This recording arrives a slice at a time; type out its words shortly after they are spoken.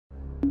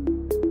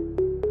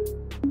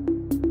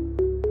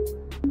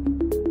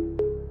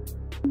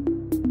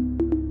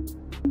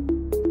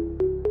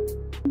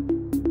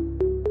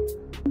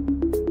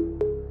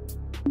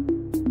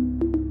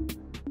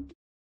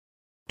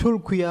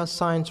Tulkuya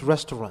Signs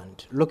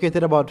Restaurant,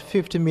 located about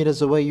 50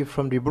 meters away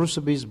from the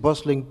Bruceby's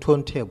bustling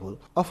turntable,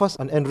 offers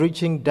an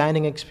enriching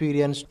dining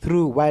experience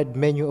through a wide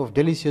menu of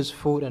delicious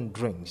food and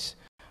drinks.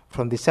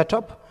 From the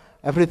setup,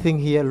 everything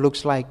here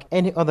looks like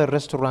any other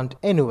restaurant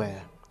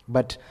anywhere.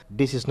 But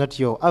this is not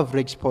your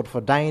average spot for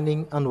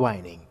dining and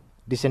whining.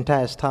 This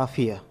entire staff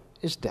here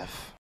is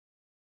deaf.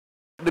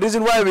 The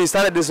reason why we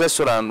started this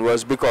restaurant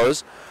was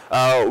because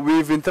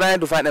we've been trying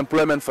to find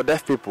employment for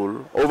deaf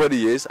people over the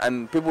years,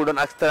 and people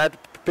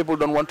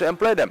don't want to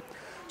employ them.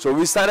 So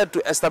we started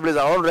to establish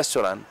our own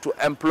restaurant to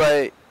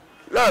employ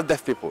a lot of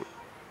deaf people.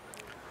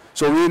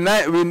 So we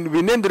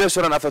named the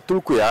restaurant after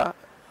Tulkuya,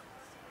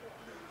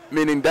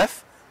 meaning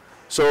deaf.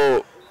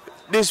 So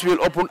this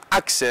will open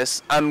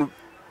access, and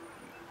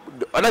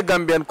the other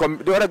Gambian,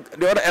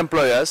 the other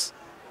employers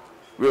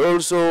will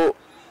also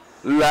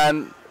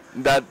learn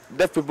that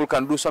deaf people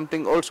can do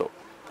something also.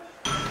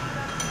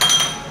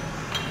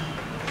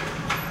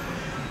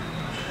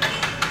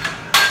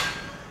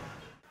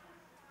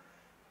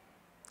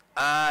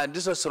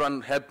 This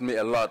restaurant helped me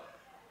a lot,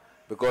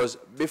 because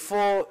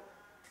before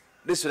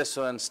this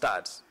restaurant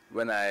starts,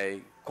 when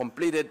I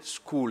completed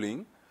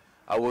schooling,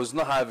 I was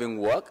not having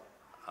work.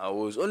 I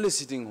was only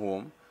sitting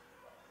home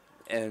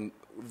and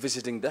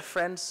visiting deaf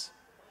friends.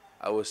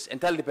 I was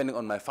entirely depending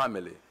on my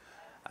family.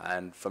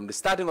 And from the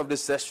starting of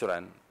this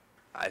restaurant,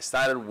 I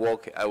started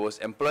work. I was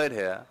employed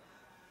here.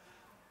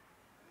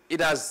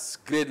 It has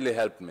greatly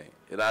helped me.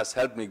 It has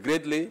helped me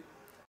greatly.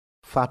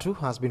 Fatu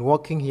has been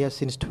working here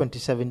since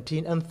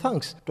 2017, and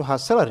thanks to her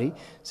salary,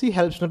 she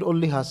helps not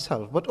only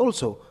herself but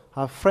also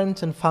her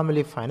friends and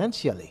family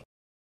financially.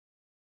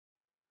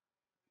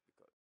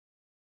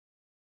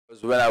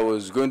 When I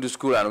was going to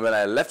school and when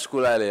I left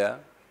school earlier,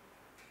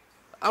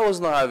 I was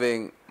not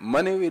having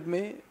money with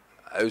me.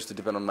 I used to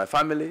depend on my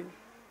family.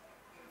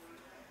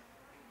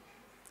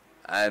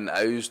 And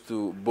I used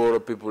to borrow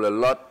people a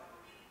lot.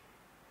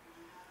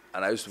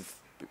 And I used to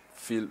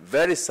feel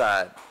very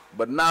sad.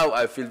 But now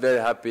I feel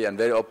very happy and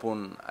very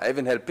open. I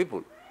even help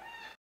people.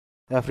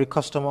 Every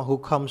customer who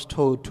comes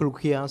to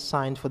Tulkuya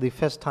Signs for the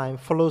first time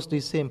follows the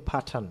same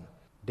pattern.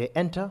 They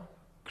enter,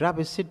 grab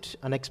a seat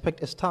and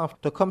expect a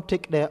staff to come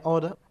take their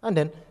order, and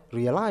then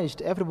realize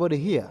everybody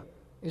here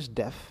is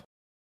deaf.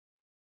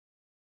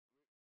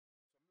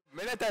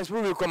 Many times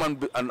people will come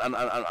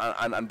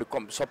and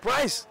become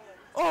surprised.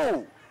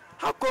 Oh,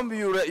 how come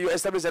you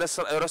establish a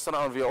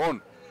restaurant of your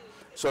own?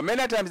 So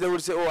many times they will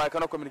say, oh, I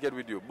cannot communicate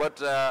with you.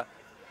 But,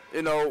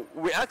 you know,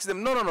 we ask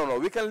them, no,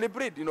 we can lip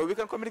read. You know, we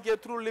can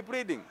communicate through lip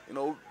reading. You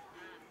know,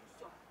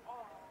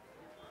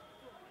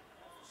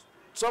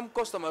 some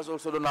customers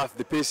also don't have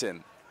the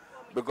patience,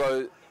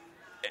 because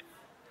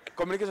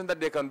communication that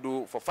they can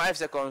do for 5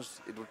 seconds,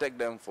 it will take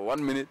them for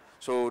 1 minute.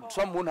 So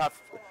some won't have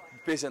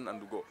patience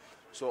and go.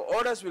 So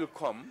others will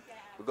come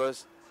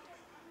because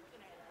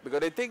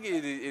they think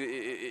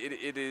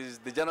it is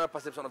the general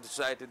perception of the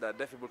society that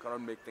deaf people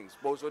cannot make things.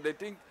 So they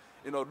think,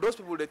 you know, those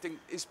people, they think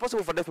it's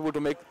possible for deaf people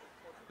to make,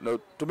 you know,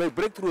 to make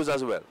breakthroughs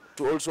as well,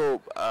 to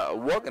also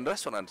work in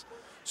restaurants.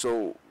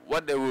 So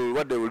what they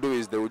will do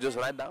is they will just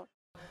write down.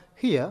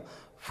 Here,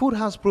 food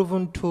has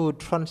proven to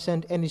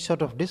transcend any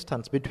sort of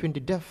distance between the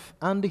deaf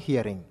and the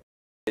hearing.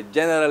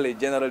 Generally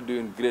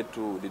doing great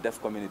to the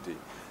deaf community.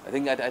 I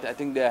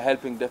think they are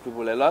helping deaf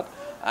people a lot,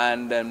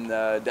 and then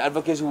the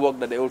advocacy work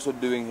that they're also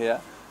doing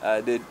here,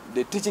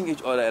 they're teaching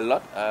each other a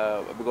lot,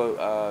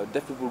 because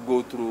deaf people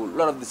go through a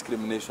lot of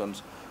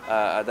discriminations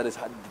that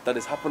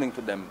is happening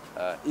to them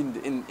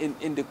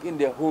in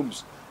their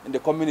homes, in the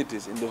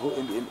communities, in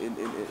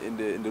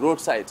the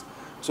roadsides.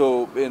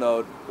 So, you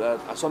know,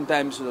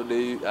 sometimes, you know,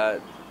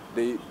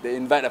 they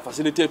invite a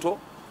facilitator.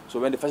 So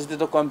when the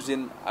facilitator comes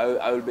in,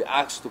 I will be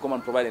asked to come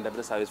and provide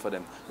interpreter service for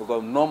them,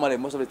 because normally,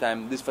 most of the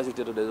time, this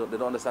facilitator, they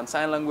don't understand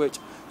sign language,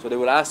 so they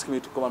will ask me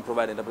to come and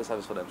provide interpreter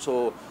service for them.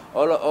 So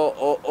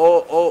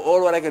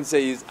all what I can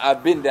say is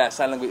I've been their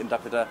sign language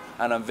interpreter,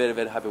 and I'm very,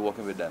 very happy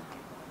working with them.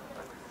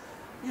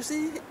 You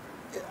see,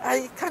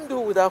 I can't do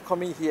without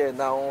coming here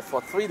now for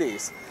 3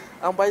 days.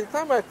 And by the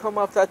time I come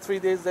after 3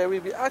 days, they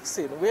will be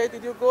asking, where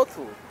did you go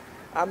to?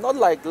 I'm not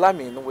like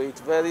Lamin with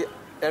very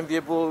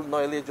enviable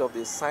knowledge of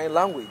the sign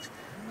language.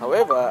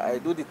 However, I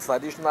do the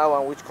traditional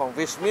one which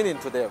conveys meaning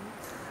to them.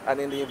 And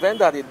in the event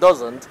that it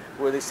doesn't,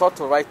 we'll resort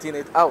to writing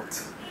it out.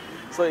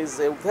 So it's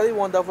a very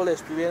wonderful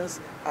experience.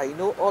 I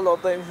know all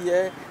of them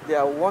here. They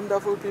are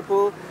wonderful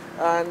people.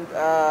 And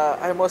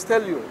I must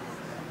tell you,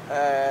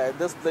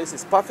 this place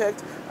is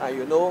perfect. And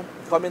you know,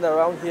 coming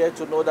around here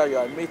to know that you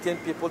are meeting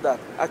people that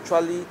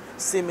actually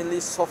seemingly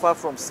suffer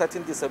from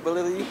certain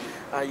disability,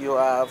 and you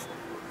have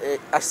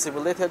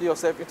assimilated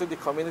yourself into the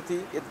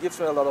community, it gives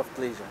me a lot of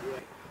pleasure.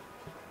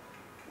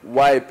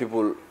 Why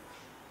people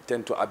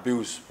tend to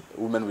abuse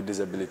women with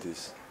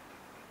disabilities?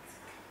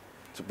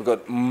 So because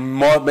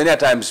many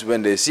times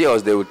when they see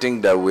us, they will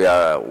think that we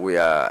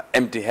are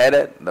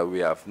empty-headed, that we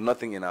have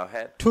nothing in our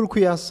head.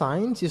 Tulkuya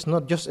Signs is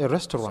not just a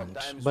restaurant,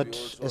 but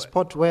a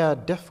spot where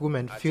deaf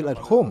women feel at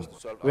home.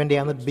 When they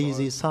are not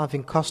busy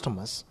serving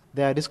customers,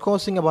 they are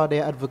discussing about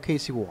their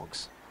advocacy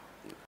works.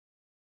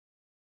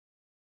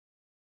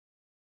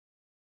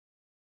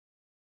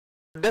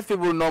 Deaf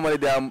people normally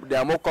they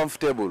are more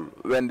comfortable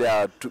when they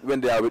are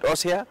with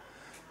us here.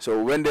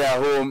 So when they are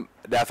home,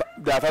 their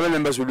family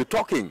members will be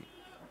talking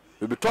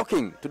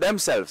to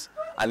themselves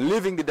and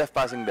leaving the deaf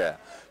person there.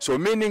 So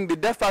meaning the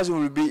deaf person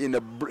will be in a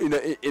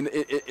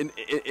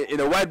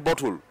white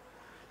bottle.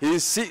 He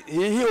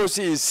or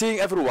she is seeing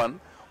everyone,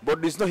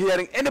 but he's not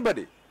hearing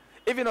anybody.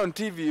 Even on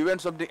TV, when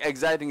something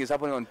exciting is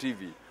happening on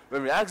TV,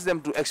 when we ask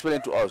them to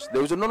explain to us, they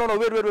will say, no,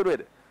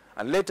 wait.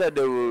 And later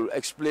they will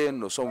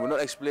explain, or some will not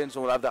explain,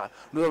 some will have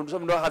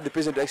some don't have the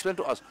patience to explain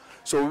to us.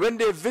 So when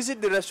they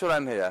visit the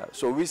restaurant here,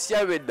 so we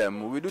share with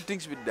them, we do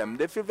things with them,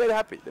 they feel very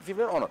happy, they feel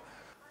very honored.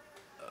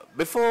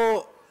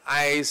 Before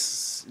I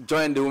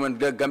joined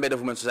the Gambia Deaf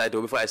Women Society,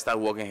 or before I start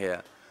working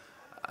here,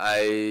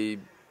 I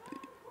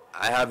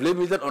have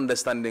limited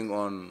understanding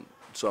on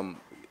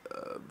some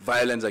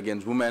violence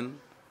against women,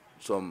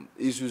 some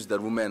issues that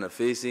women are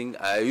facing.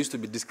 I used to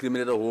be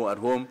discriminated at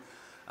home,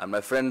 and my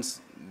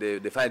friends, they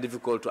find it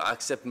difficult to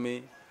accept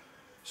me.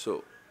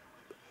 So,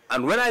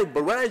 but when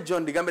I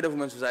joined the Gambia Deaf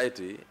Women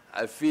Society,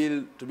 I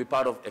feel to be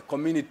part of a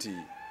community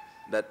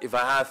that if I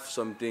have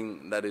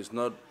something that is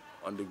not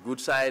on the good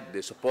side,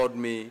 they support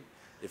me.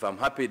 If I'm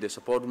happy, they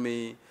support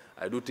me.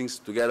 I do things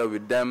together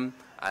with them,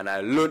 and I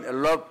learn a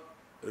lot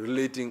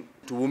relating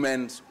to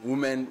women's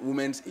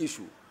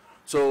issue.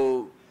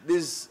 So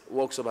this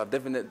workshop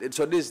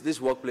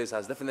this workplace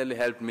has definitely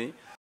helped me.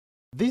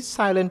 This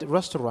silent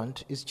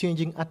restaurant is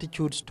changing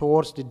attitudes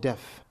towards the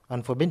deaf,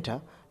 and for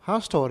Binta, her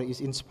story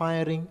is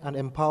inspiring and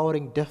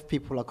empowering deaf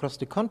people across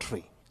the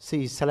country.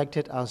 She is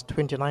selected as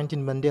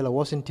 2019 Mandela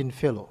Washington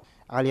Fellow.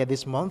 Earlier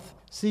this month,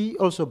 she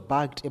also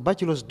bagged a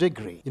bachelor's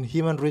degree in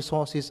human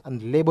resources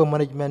and labor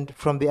management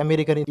from the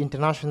American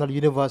International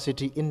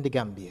University in the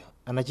Gambia,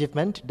 an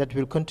achievement that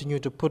will continue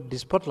to put the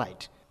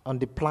spotlight on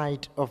the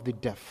plight of the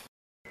deaf.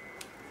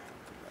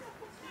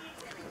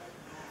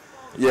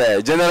 Yeah,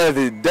 generally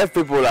the deaf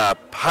people are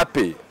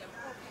happy.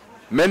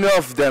 Many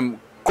of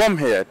them come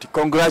here to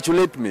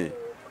congratulate me.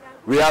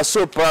 We are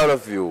so proud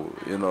of you,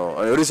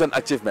 on your recent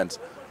achievements.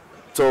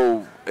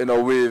 So,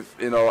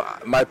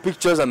 my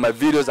pictures and my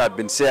videos have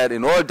been shared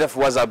in all deaf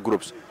WhatsApp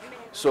groups.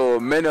 So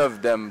many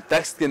of them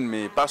texting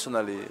me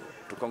personally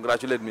to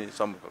congratulate me,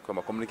 some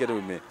communicating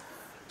with me.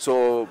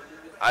 So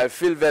I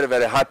feel very,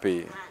 very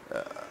happy.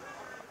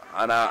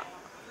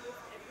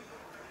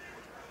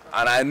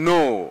 And I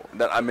know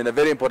that I'm in a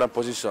very important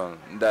position,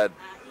 that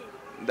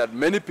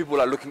many people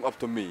are looking up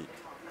to me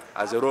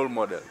as a role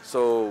model.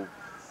 So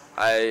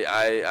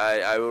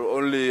I will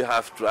only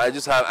have to,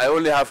 I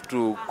only have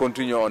to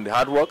continue on the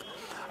hard work.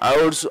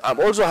 I'm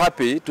also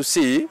happy to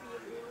see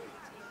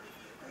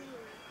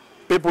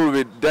people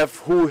with deaf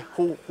who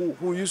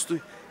used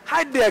to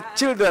hide their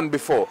children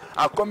before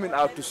are coming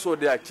out to show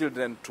their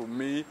children to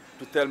me,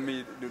 to tell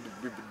me,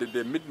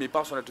 they meet me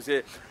personally to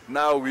say,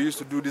 now we used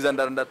to do this and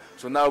that and that,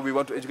 so now we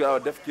want to educate our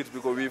deaf kids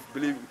because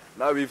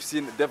now we've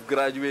seen deaf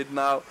graduate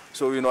now.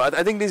 So,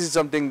 I think this is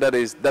something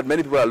that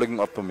many people are looking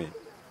up to me.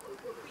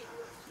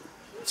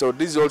 So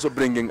this is also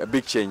bringing a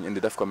big change in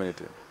the deaf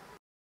community.